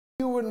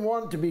You wouldn't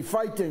want to be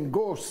fighting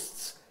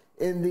ghosts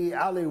in the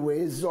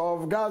alleyways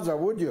of Gaza,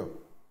 would you?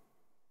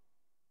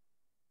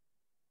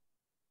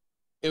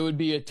 It would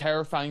be a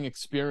terrifying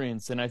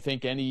experience, and I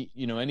think any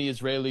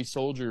Israeli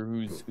soldier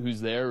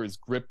who's there is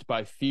gripped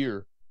by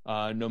fear,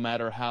 no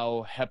matter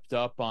how hepped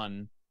up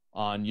on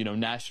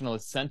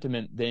nationalist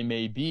sentiment they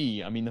may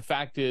be. I mean, the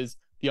fact is,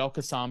 the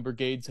Al-Qassam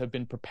brigades have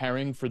been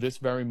preparing for this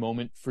very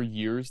moment for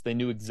years. They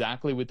knew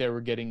exactly what they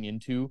were getting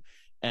into,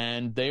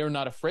 and they are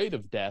not afraid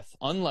of death,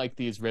 unlike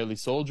the Israeli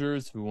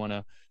soldiers who want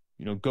to,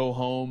 go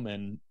home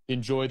and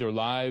enjoy their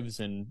lives,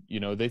 and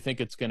they think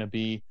it's going to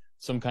be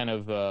some kind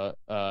of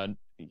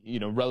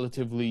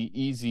relatively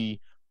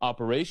easy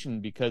operation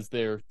because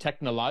they're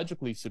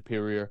technologically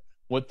superior.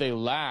 What they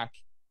lack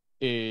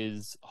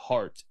is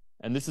heart.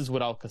 And this is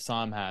what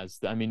Al-Qassam has.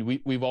 I mean,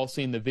 we've all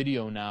seen the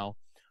video now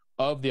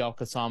of the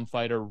Al-Qassam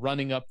fighter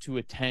running up to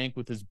a tank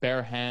with his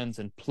bare hands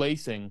and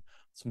placing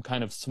some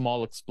kind of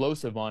small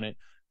explosive on it.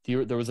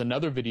 There was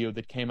another video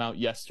that came out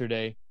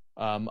yesterday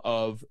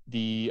of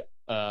the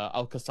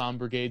Al-Qassam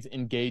brigades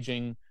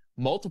engaging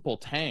multiple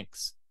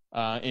tanks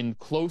in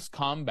close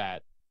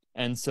combat.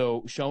 And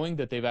so showing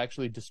that they've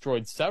actually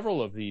destroyed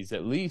several of these,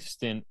 at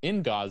least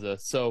in Gaza.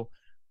 So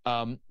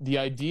the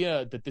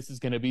idea that this is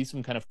going to be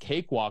some kind of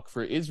cakewalk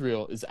for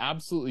Israel is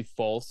absolutely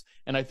false.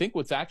 And I think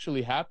what's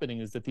actually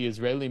happening is that the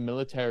Israeli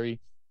military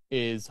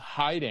is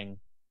hiding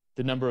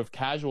the number of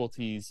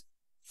casualties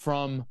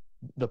from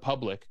the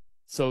public.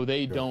 So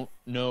they don't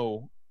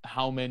know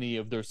how many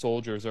of their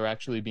soldiers are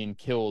actually being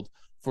killed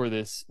for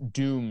this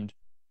doomed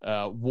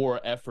war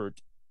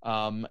effort.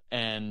 So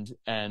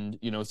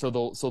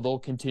they'll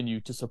continue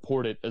to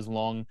support it as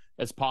long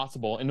as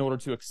possible in order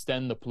to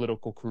extend the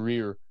political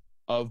career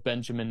of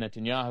Benjamin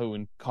Netanyahu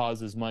and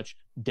cause as much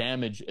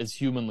damage as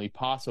humanly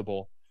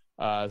possible.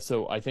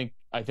 So I think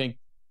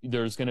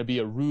there's going to be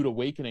a rude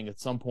awakening at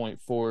some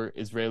point for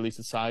Israeli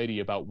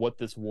society about what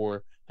this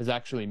war has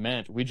actually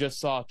meant. We just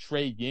saw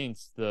Trey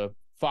Yingst, the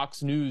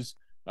Fox News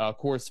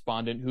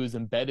correspondent who is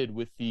embedded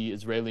with the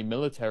Israeli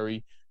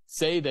military,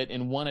 say that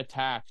in one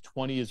attack,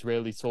 20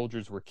 Israeli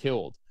soldiers were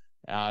killed.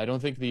 I don't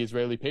think the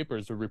Israeli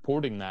papers are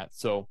reporting that.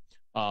 So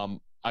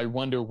I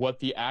wonder what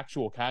the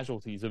actual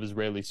casualties of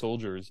Israeli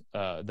soldiers,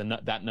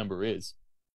 that number is.